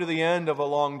have come to the end of a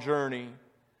long journey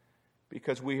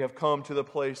because we have come to the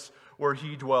place where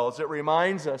He dwells. It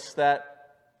reminds us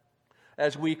that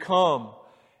as we come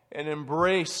and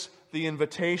embrace the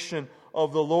invitation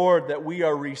of the Lord, that we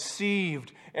are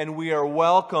received and we are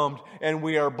welcomed and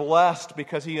we are blessed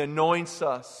because He anoints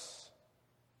us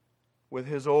with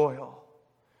His oil.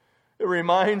 It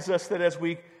reminds us that as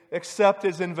we accept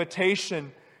His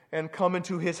invitation and come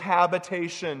into His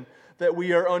habitation, that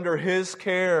we are under His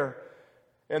care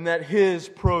and that His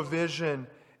provision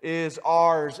is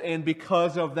ours. And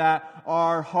because of that,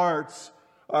 our hearts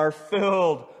are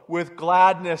filled with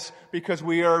gladness because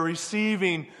we are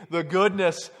receiving the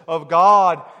goodness of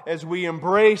God as we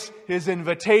embrace His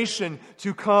invitation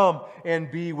to come and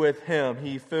be with Him.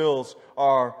 He fills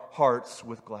our hearts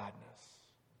with gladness.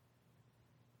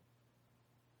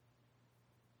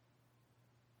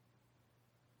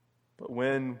 But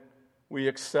when we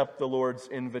accept the Lord's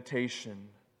invitation,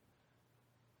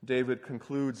 David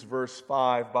concludes verse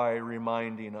 5 by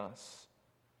reminding us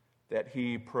that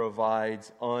He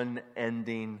provides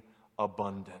unending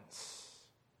abundance.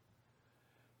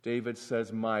 David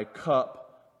says, "My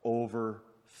cup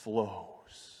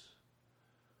overflows."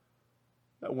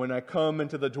 That when I come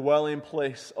into the dwelling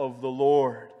place of the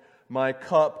Lord, my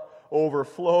cup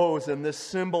overflows, and this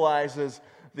symbolizes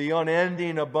the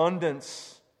unending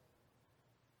abundance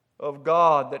of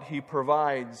God that He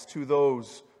provides to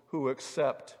those who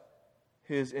accept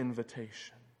His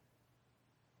invitation.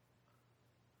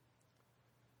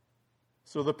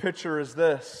 So the picture is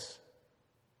this: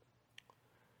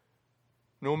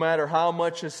 no matter how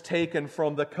much is taken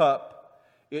from the cup,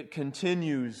 it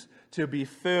continues to be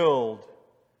filled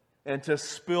and to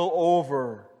spill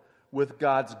over with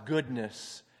God's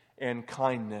goodness and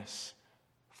kindness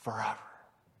forever.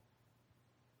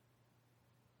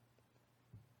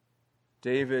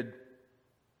 David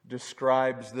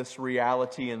describes this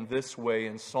reality in this way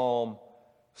in Psalm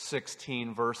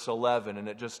 16, verse 11, and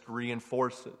it just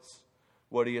reinforces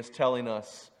what he is telling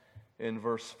us in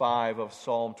verse 5 of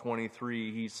Psalm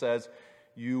 23. He says,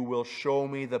 "You will show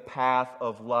me the path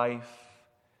of life,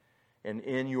 and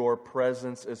in your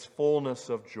presence is fullness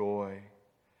of joy,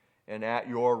 and at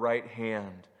your right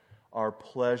hand are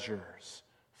pleasures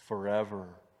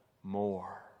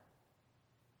forevermore."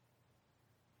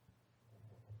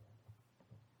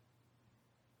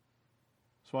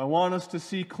 So I want us to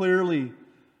see clearly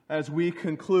as we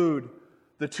conclude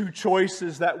the two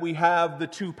choices that we have, the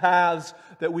two paths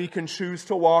that we can choose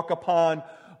to walk upon.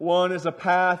 One is a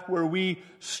path where we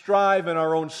strive in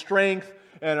our own strength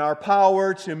and our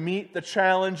power to meet the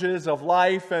challenges of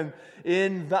life, and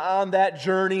on that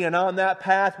journey and on that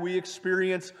path we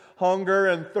experience hunger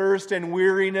and thirst and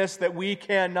weariness that we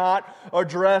cannot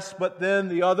address. But then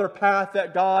the other path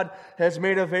that God has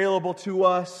made available to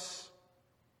us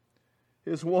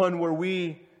is one where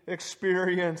we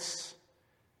experience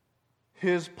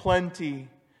His plenty,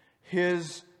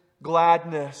 His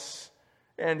gladness,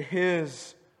 and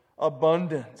His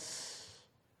abundance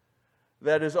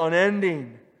that is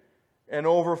unending and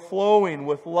overflowing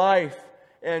with life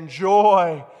and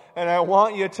joy. And I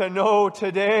want you to know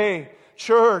today,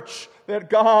 church,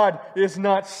 that God is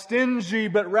not stingy,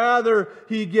 but rather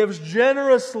He gives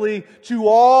generously to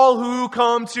all who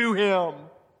come to Him.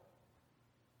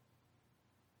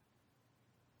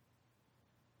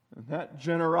 And that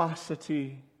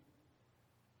generosity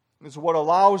is what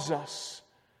allows us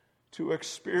to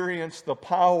experience the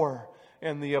power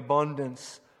and the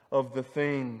abundance of the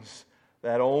things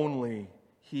that only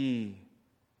He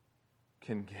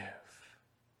can give.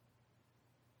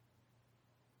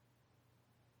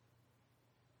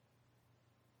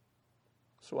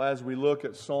 So as we look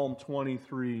at Psalm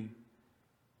 23,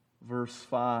 verse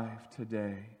 5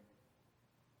 today,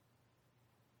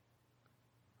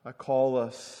 I call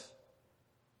us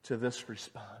to this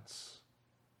response.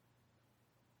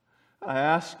 I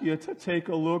ask you to take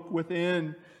a look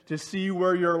within to see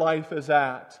where your life is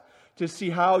at, to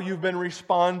see how you've been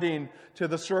responding to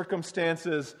the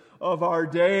circumstances of our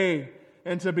day,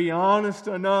 and to be honest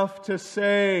enough to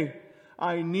say,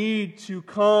 I need to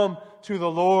come to the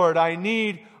Lord. I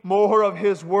need more of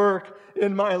His work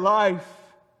in my life.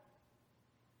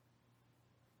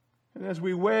 And as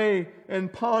we weigh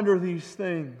and ponder these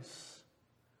things,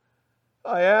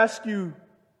 I ask you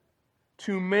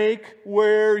to make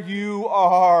where you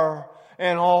are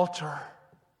an altar.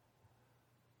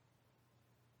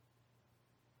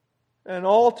 An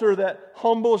altar that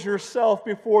humbles yourself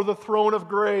before the throne of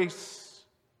grace.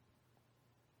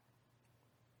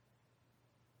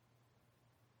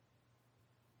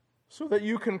 So that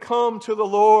you can come to the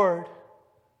Lord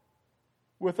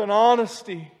with an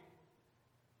honesty.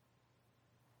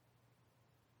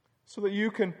 So that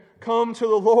you can come to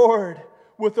the Lord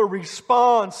with a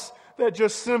response that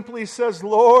just simply says,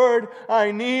 Lord,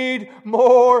 I need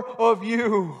more of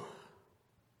you.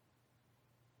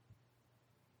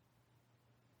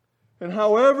 And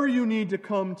however you need to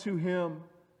come to Him,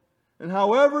 and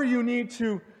however you need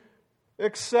to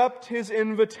accept His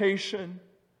invitation,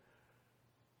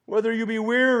 whether you be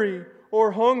weary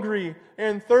or hungry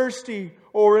and thirsty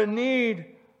or in need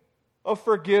of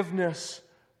forgiveness,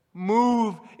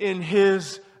 move in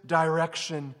His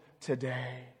direction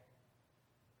today.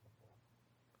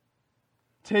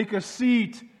 Take a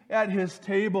seat at His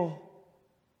table.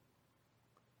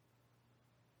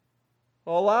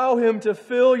 Allow Him to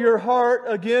fill your heart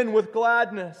again with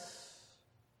gladness.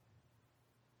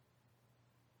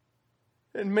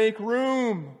 And make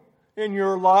room in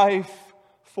your life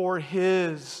for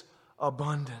His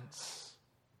abundance.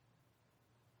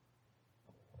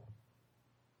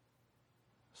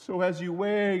 So as you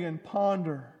weigh and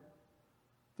ponder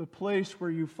the place where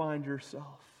you find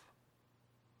yourself,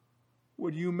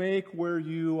 would you make where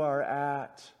you are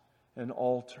at an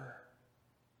altar?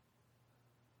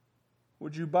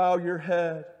 Would you bow your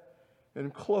head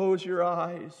and close your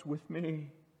eyes with me?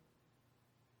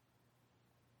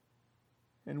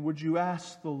 And would you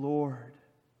ask the Lord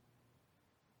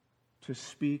to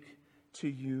speak to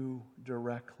you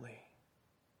directly?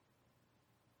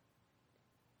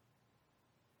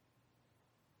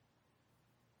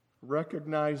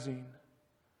 Recognizing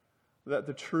that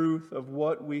the truth of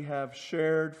what we have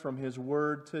shared from His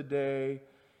Word today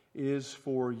is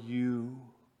for you.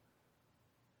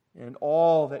 And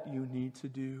all that you need to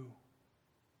do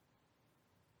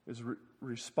is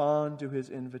respond to His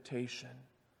invitation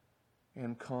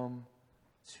and come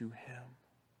to Him.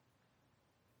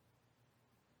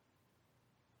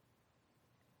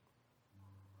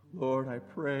 Lord, I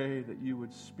pray that you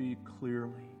would speak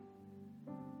clearly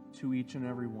to each and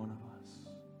every one of us.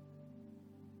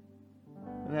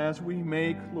 And as we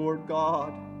make, Lord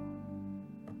God,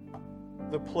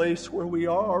 the place where we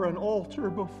are an altar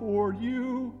before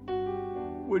you,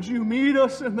 would you meet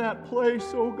us in that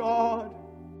place, O God?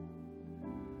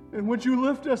 And would you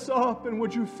lift us up, and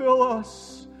would you fill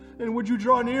us, and would you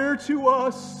draw near to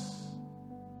us?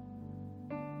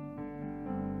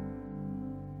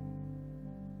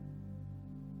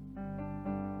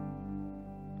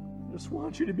 I just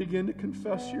want you to begin to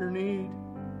confess your need.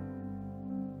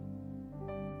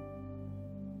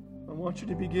 I want you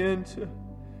to begin to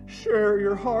share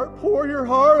your heart, pour your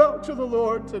heart out to the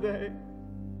Lord today.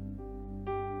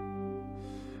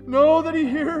 Know that He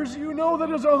hears you. Know that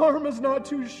His arm is not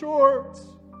too short.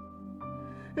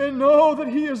 And know that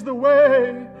He is the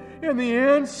way and the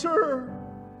answer.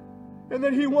 And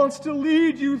that He wants to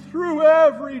lead you through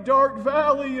every dark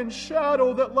valley and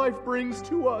shadow that life brings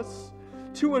to us,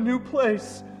 to a new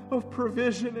place of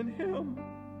provision in Him.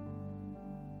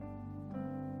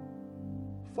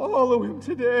 Follow Him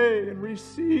today and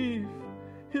receive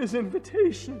His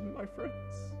invitation, my friends.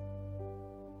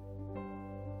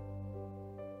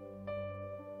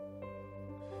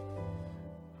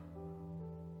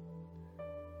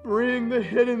 Bring the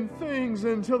hidden things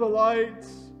into the light.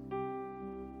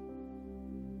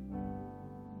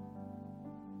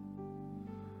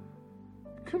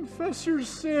 Confess your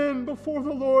sin before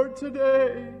the Lord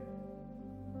today.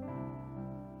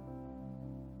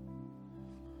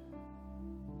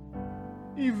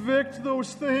 Evict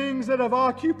those things that have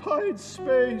occupied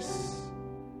space.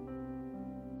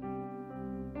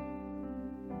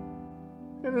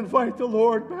 And invite the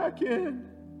Lord back in.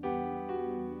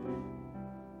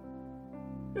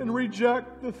 And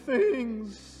reject the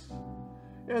things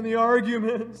and the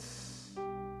arguments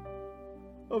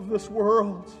of this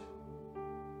world.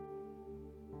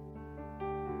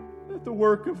 That the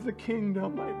work of the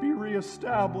kingdom might be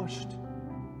reestablished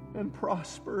and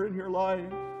prosper in your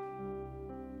life.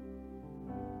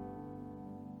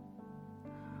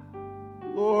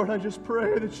 Lord, I just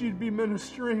pray that you'd be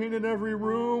ministering in every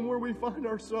room where we find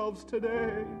ourselves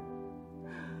today.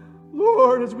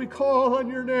 Lord, as we call on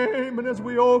your name and as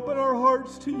we open our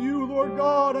hearts to you, Lord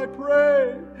God, I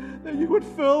pray that you would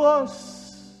fill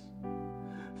us.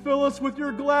 Fill us with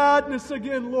your gladness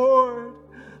again, Lord.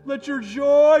 Let your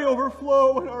joy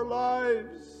overflow in our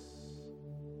lives.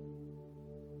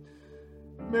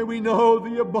 May we know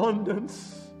the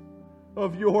abundance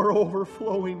of your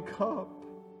overflowing cup.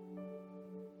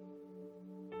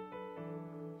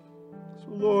 So,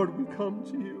 Lord, we come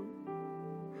to you.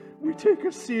 We take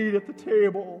a seat at the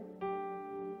table.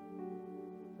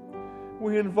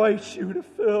 We invite you to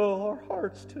fill our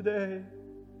hearts today.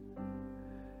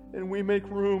 And we make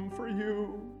room for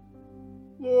you.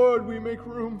 Lord, we make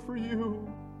room for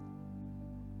you.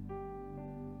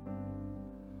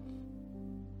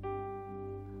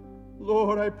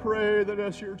 Lord, I pray that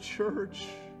as your church,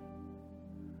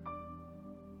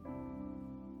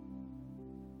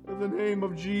 in the name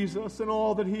of Jesus and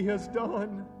all that he has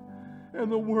done, and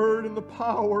the word and the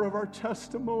power of our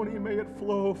testimony, may it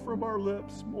flow from our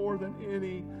lips more than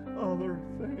any other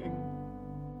thing.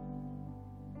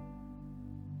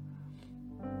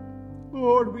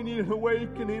 Lord, we need an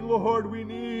awakening. Lord, we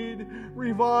need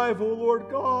revival, Lord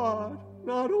God,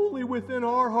 not only within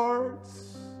our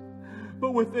hearts,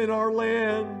 but within our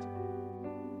land.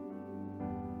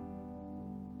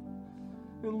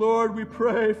 And Lord, we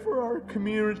pray for our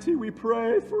community. We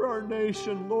pray for our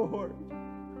nation, Lord.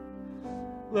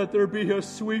 Let there be a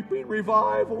sweeping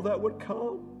revival that would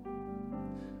come.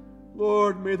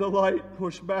 Lord, may the light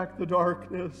push back the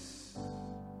darkness.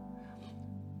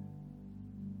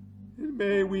 And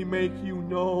may we make you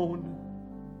known,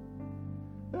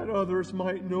 that others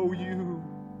might know you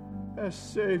as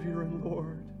Savior and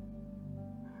Lord.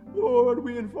 Lord,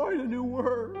 we invite a new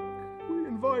work. We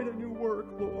invite a new work,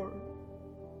 Lord.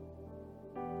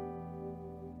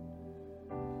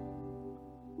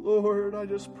 Lord, I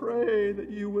just pray that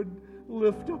you would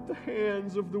lift up the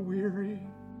hands of the weary.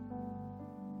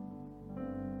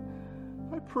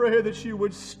 I pray that you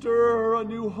would stir a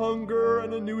new hunger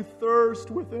and a new thirst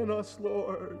within us,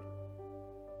 Lord.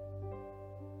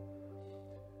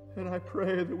 And I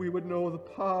pray that we would know the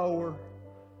power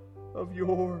of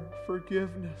your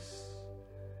forgiveness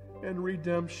and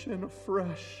redemption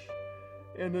afresh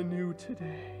and anew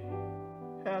today.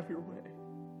 Have your way.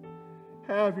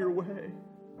 Have your way.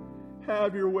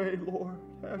 Have your way, Lord.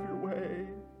 Have your way.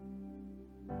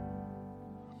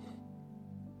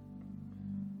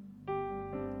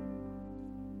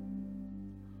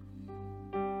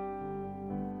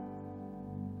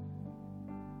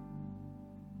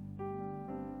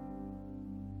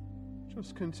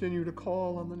 Just continue to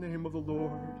call on the name of the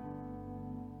Lord.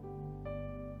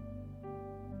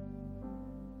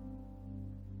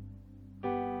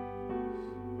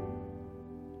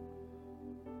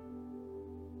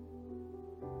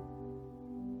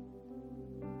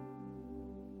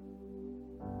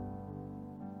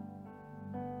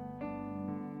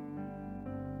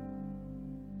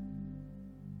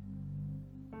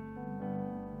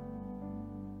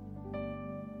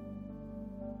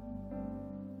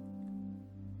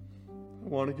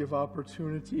 I want to give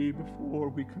opportunity before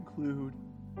we conclude.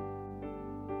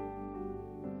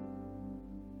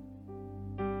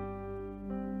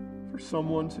 For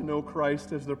someone to know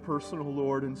Christ as their personal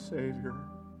Lord and Savior.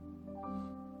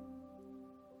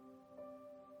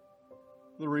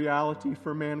 The reality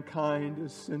for mankind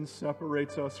is sin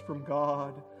separates us from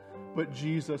God, but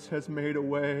Jesus has made a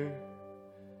way.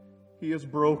 He has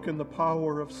broken the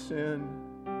power of sin,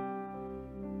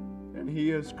 and He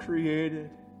has created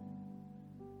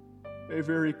a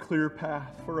very clear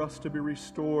path for us to be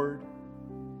restored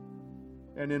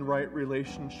and in right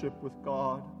relationship with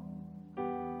God.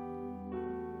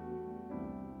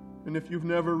 And if you've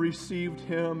never received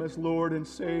Him as Lord and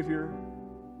Savior,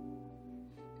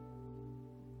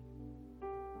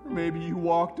 or maybe you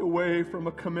walked away from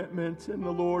a commitment and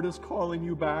the Lord is calling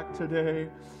you back today,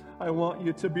 I want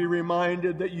you to be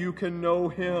reminded that you can know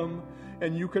Him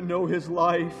and you can know His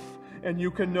life and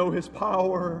you can know His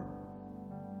power.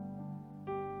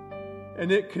 And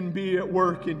it can be at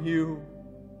work in you.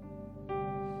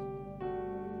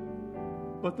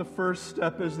 But the first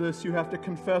step is this: you have to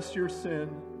confess your sin.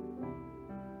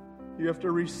 You have to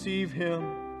receive Him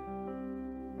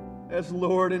as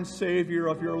Lord and Savior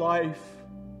of your life.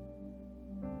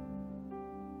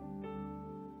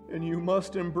 And you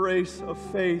must embrace a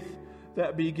faith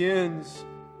that begins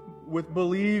with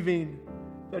believing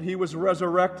that He was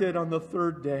resurrected on the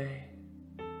third day.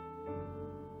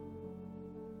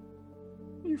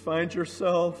 You find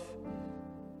yourself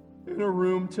in a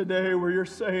room today where you're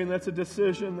saying, that's a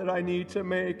decision that I need to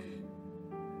make.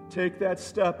 Take that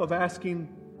step of asking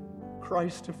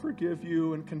Christ to forgive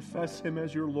you and confess Him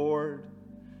as your Lord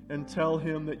and tell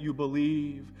Him that you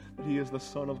believe that He is the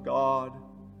Son of God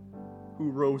who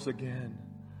rose again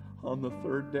on the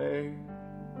third day.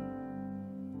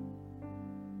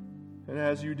 And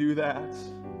as you do that,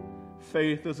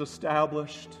 faith is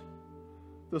established.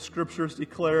 The Scriptures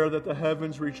declare that the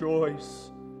heavens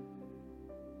rejoice.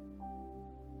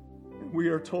 And we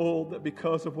are told that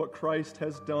because of what Christ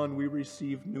has done, we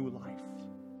receive new life.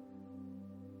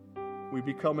 We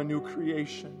become a new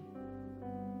creation.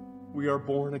 We are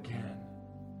born again.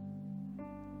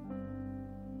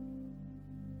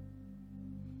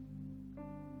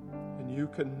 And you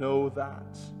can know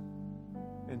that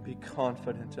and be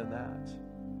confident in that.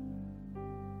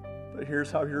 But here's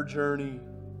how your journey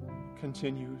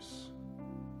continues.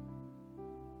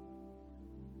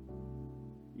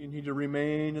 You need to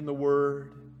remain in the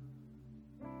Word,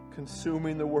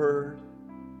 consuming the Word,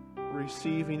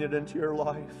 receiving it into your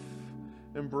life,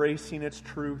 embracing its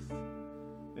truth,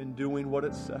 and doing what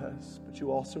it says. But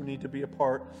you also need to be a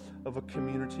part of a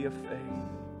community of faith,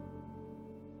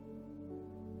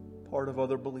 part of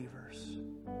other believers.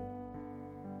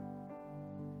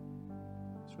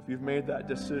 So if you've made that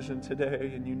decision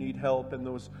today and you need help in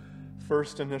those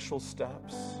first initial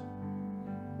steps,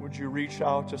 would you reach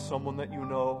out to someone that you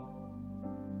know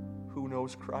who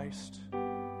knows Christ?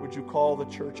 Would you call the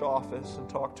church office and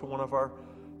talk to one of our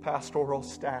pastoral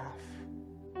staff?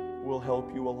 We'll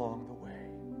help you along the way.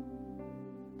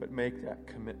 But make that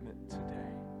commitment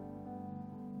today.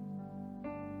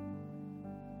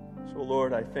 So,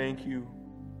 Lord, I thank you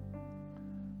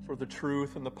for the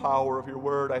truth and the power of your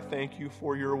word. I thank you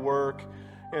for your work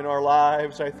in our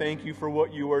lives. I thank you for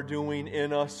what you are doing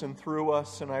in us and through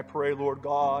us. And I pray, Lord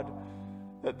God,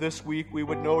 that this week we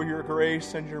would know your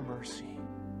grace and your mercy.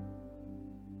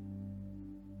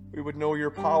 We would know your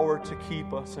power to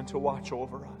keep us and to watch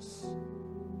over us.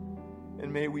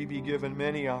 And may we be given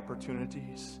many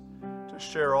opportunities to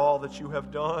share all that you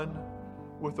have done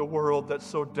with a world that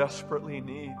so desperately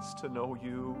needs to know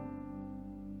you.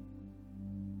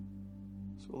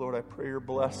 So, Lord, I pray your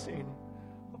blessing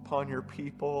upon your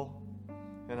people,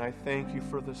 and I thank you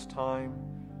for this time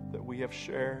that we have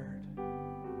shared.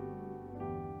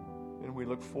 And we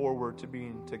look forward to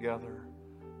being together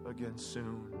again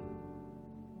soon.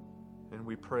 And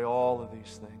we pray all of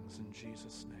these things in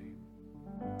Jesus' name.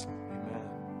 Amen. Amen.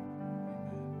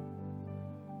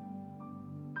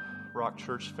 Rock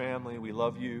Church family, we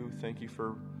love you. Thank you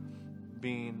for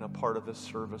being a part of this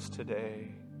service today.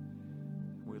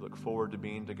 We look forward to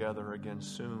being together again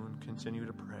soon. Continue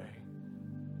to pray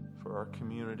for our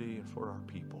community and for our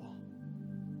people.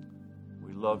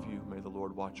 We love you. May the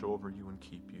Lord watch over you and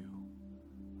keep you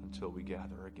until we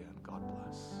gather again. God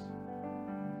bless.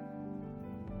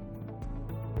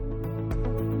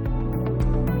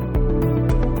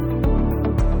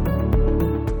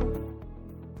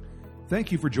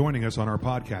 Thank you for joining us on our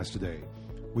podcast today.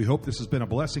 We hope this has been a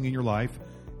blessing in your life,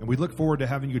 and we look forward to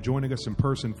having you joining us in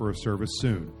person for a service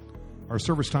soon. Our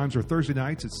service times are Thursday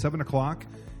nights at 7 o'clock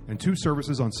and 2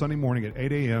 services on Sunday morning at 8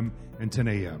 a.m. and 10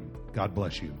 a.m. God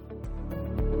bless you.